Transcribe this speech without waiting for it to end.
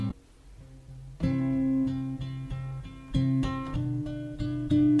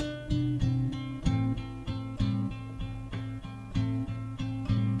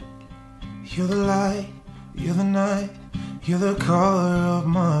You're the light, you're the night, you're the color of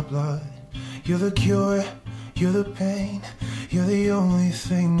my blood. You're the cure, you're the pain, you're the only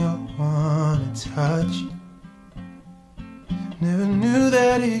thing I wanna touch. Never knew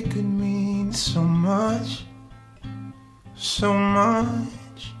that it could mean so much, so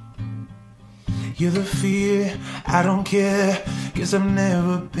much. You're the fear, I don't care, 'cause I've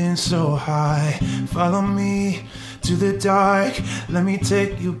never been so high. Follow me to the dark, let me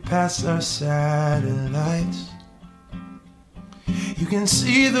take you past our satellites. You can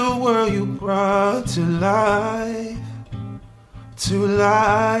see the world you brought to life, to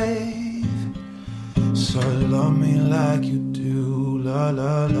life. So love me like you do,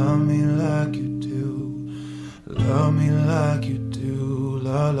 love me like you do. Love me like you do,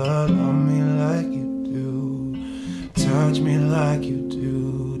 love me like you do. Touch me like you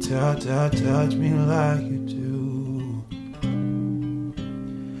do, touch me like you do.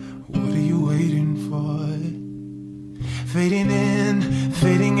 What are you waiting for? Fading in,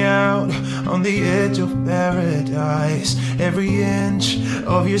 fading out, on the edge of paradise. Every inch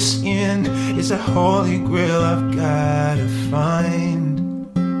of your skin is a holy grail I've gotta find.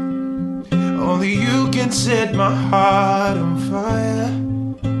 Only you can set my heart on fire,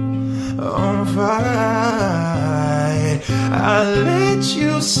 on fire. I'll let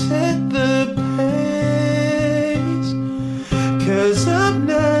you set the pace, 'cause I'm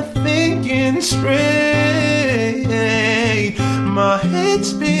not thinking straight. My head's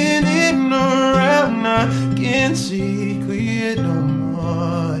spinning around, I can't see clear no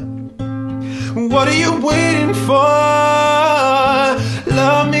more. What are you waiting for?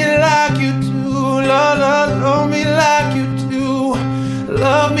 Love me like you do, love me like you do.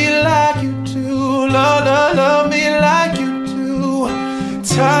 Love me like you do, love me like you do.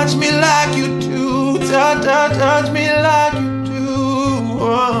 Touch me like you do, touch me like you do.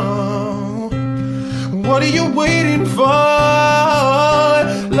 Oh. What are you waiting for?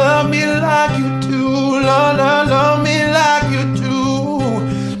 Love me like you do, love me like you do.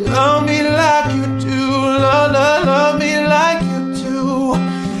 Love me like you do, love me like you do.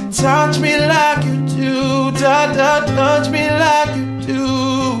 Touch me like you do, touch me like you do.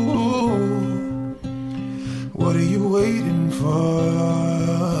 What are you waiting for?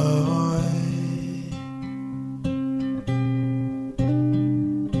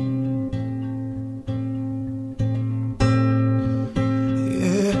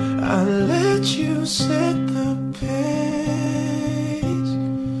 You set the pace,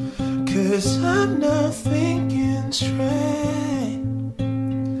 'cause I'm not thinking straight.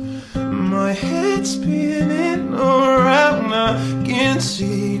 My head's spinning around, I can't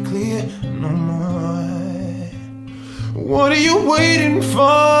see clear no more. What are you waiting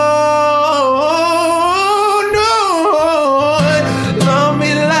for? No, love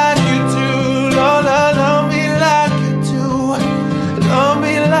me like you do, love me like you do. Love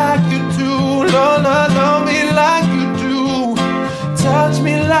me like you do, love me like you do. Touch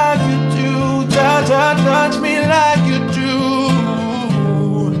me like you do, touch me like you do.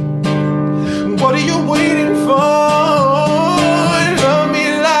 What are you waiting for? Love me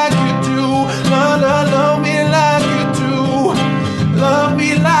like you do, love me like you do. Love me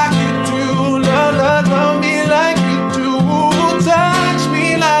like you do, love me like you do. Touch me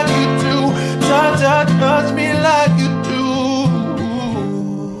like you do, touch me like you do.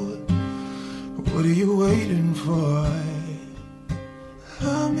 What are you waiting for?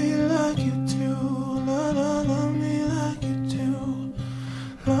 Love me like you do, love me like you do.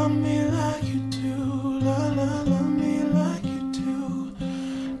 Love me like you do, love me like you do.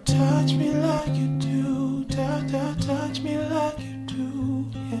 Touch me like you do, touch me like you do,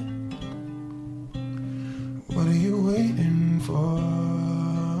 yeah. What are you waiting for?